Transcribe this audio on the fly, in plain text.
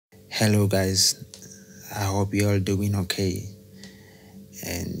Hello guys, I hope you all doing okay.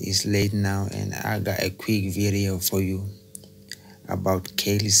 And it's late now and I got a quick video for you about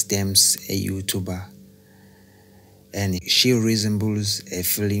Kaylee Stems, a YouTuber, and she resembles a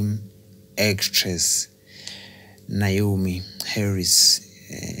film actress, Naomi Harris.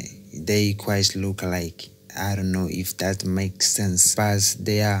 They quite look alike. I don't know if that makes sense, but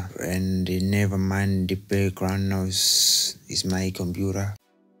they are. And never mind the background noise, is my computer.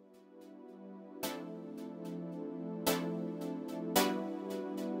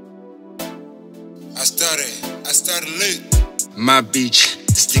 I started late. My bitch,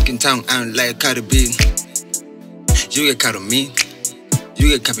 sticking tongue out like Cardi B. You get caught on me, you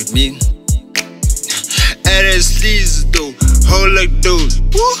get copied me. And it's sleaze though, hold like those.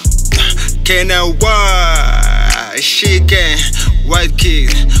 Can I watch? She can, white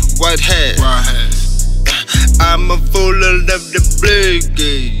kid, white hair. I'm a fool of the blood,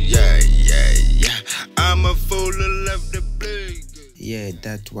 yeah. I'm a fool of the blood. Yeah,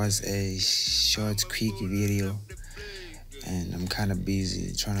 that was a short, quick video, and I'm kind of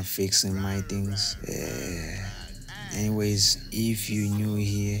busy trying to fix my things. Anyways, if you're new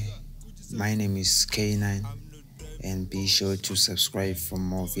here, my name is K9, and be sure to subscribe for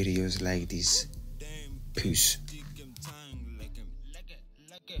more videos like this. Peace.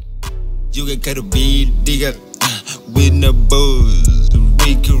 You get gotta be digger with no buzz,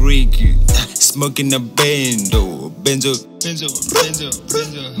 Ricky, smoking a benzo.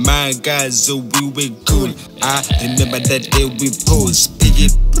 My guys, so we were cool. I remember that day we posed, speaking,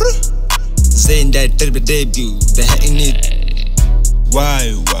 saying that debut, the hat in it.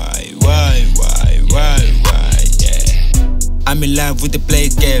 Why, yeah. I'm in love with the play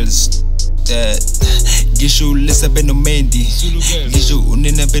girls. Gishu lisa beno mendi, Gishu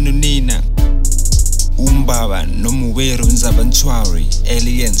unina beno nina. Umbaba nomuwero nzabantwari.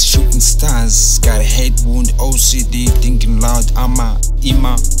 Aliens shooting stars, got a head wound, OCD, thinking loud,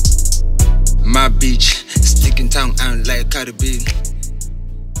 ima. My bitch, sticking tongue out like Cardi B.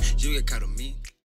 You get caught on me.